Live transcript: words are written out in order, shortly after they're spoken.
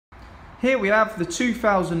Here we have the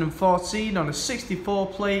 2014 on a 64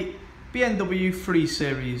 plate BMW 3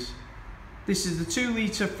 Series. This is the 2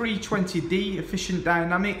 litre 320D Efficient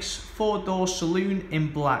Dynamics 4-door saloon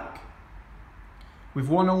in black. With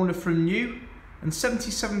one owner from new and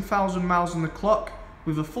 77,000 miles on the clock,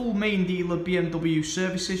 with a full main dealer BMW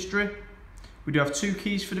service history. We do have 2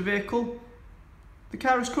 keys for the vehicle. The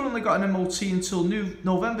car has currently got an MOT until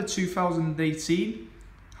November 2018.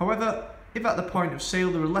 However, if at the point of sale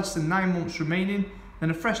there are less than 9 months remaining,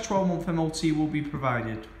 then a fresh 12-month MOT will be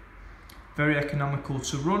provided. Very economical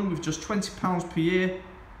to run, with just £20 per year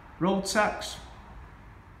road tax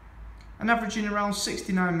and averaging around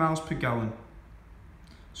 69 miles per gallon.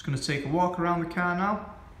 Just going to take a walk around the car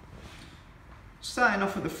now. Starting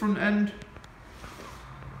off at the front end,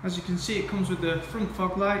 as you can see, it comes with the front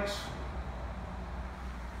fog lights.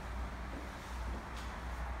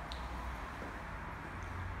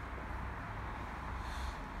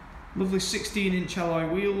 Lovely 16-inch alloy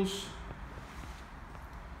wheels.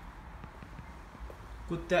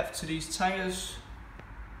 Good depth to these tyres.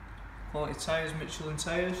 Quality tyres, Michelin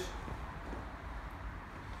tyres.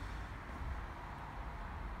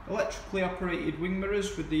 Electrically operated wing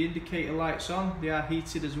mirrors with the indicator lights on. They are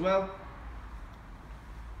heated as well.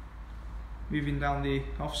 Moving down the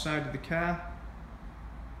off side of the car.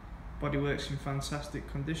 Bodywork's in fantastic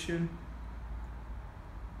condition.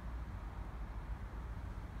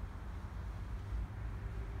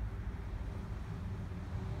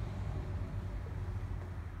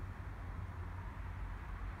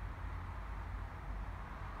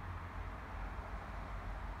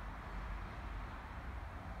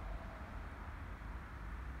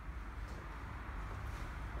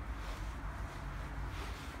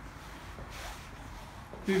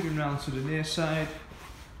 Moving round to the near side.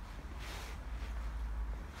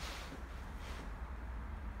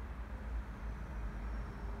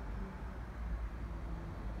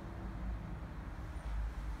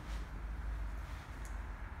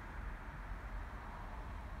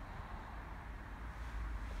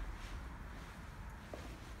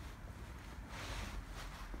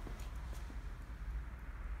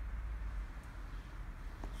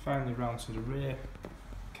 Finally round to the rear.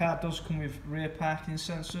 Car does come with rear parking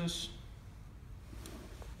sensors.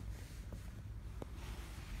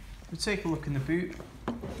 We'll take a look in the boot.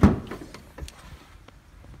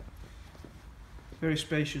 Very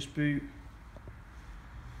spacious boot.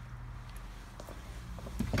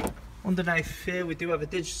 Underneath here we do have a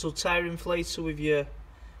digital tyre inflator with your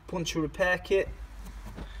puncture repair kit.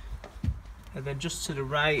 And then just to the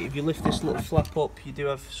right, if you lift this little flap up, you do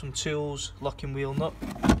have some tools, locking wheel nut.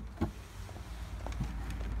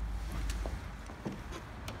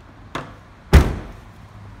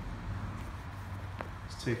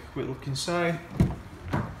 Take a quick look inside.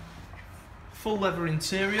 Full leather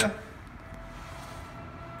interior.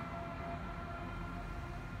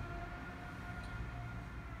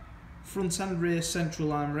 Front and rear central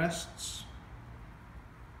armrests.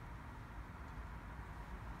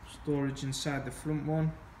 Storage inside the front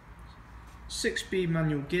one. 6-speed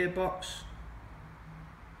manual gearbox.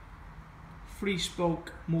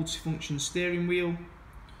 3-spoke multifunction steering wheel.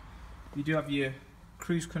 You do have your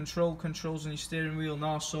cruise controls on your steering wheel, and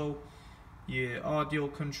also your audio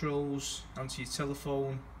controls onto your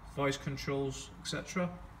telephone, voice controls, etc.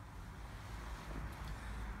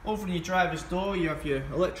 Over in your driver's door you have your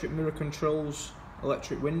electric mirror controls,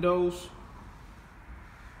 electric windows.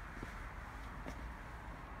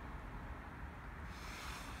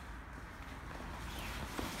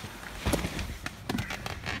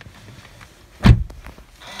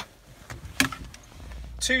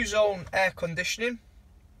 Two-zone air conditioning.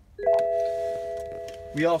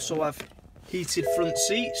 We also have heated front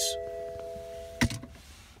seats.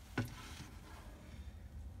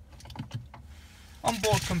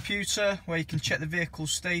 Onboard computer where you can check the vehicle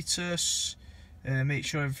status, make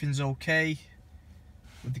sure everything's okay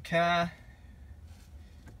with the car.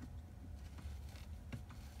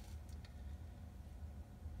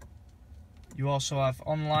 You also have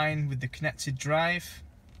online with the connected drive.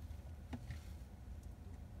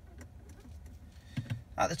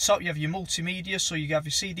 At the top you have your multimedia, so you have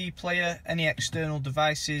your CD player, any external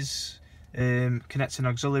devices, connecting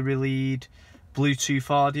auxiliary lead, Bluetooth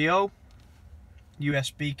audio,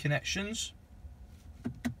 USB connections.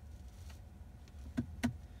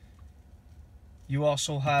 You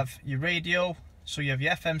also have your radio, so you have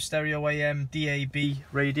your FM stereo, AM, DAB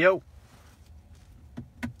radio.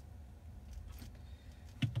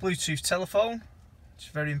 Bluetooth telephone, which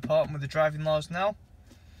is very important with the driving laws now.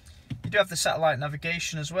 You do have the satellite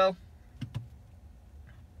navigation as well.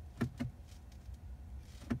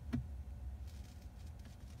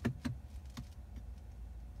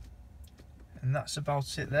 And that's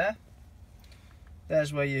about it there.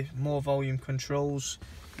 There's where your more volume controls,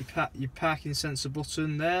 your parking sensor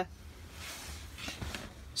button there.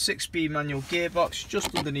 6-speed manual gearbox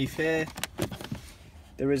just underneath here.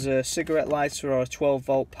 There is a cigarette lighter or a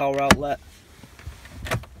 12-volt power outlet.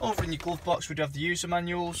 Over in your glove box we'd have the user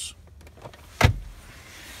manuals.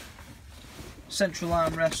 Central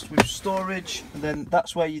armrest with storage, and then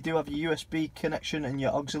that's where you do have your USB connection and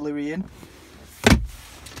your auxiliary in.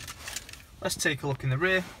 Let's take a look in the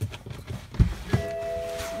rear.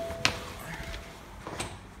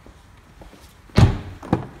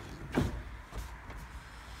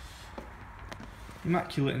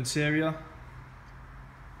 Immaculate interior.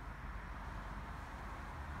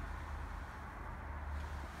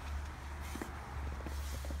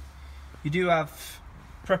 You do have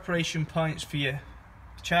preparation points for your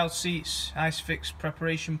child seats, ISOFIX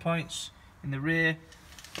preparation points in the rear,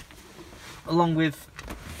 along with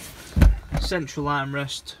central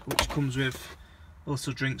armrest which comes with a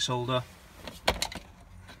little drinks holder.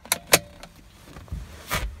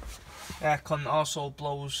 Aircon also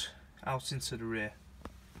blows out into the rear.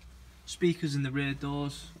 Speakers in the rear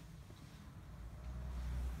doors.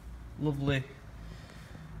 Lovely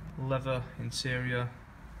leather interior.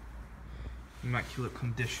 Immaculate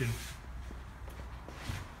condition.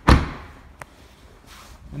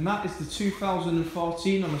 And that is the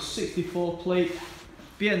 2014 on a 64 plate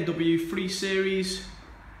BMW 3 Series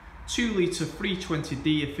 2 litre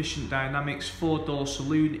 320D Efficient Dynamics 4-door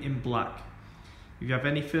saloon in black. If you have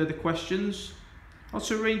any further questions or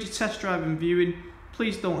to arrange a test drive and viewing,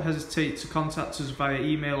 please don't hesitate to contact us via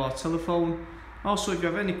email or telephone. Also, if you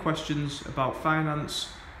have any questions about finance,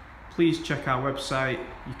 please check our website.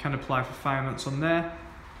 You can apply for finance on there.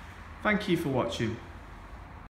 Thank you for watching.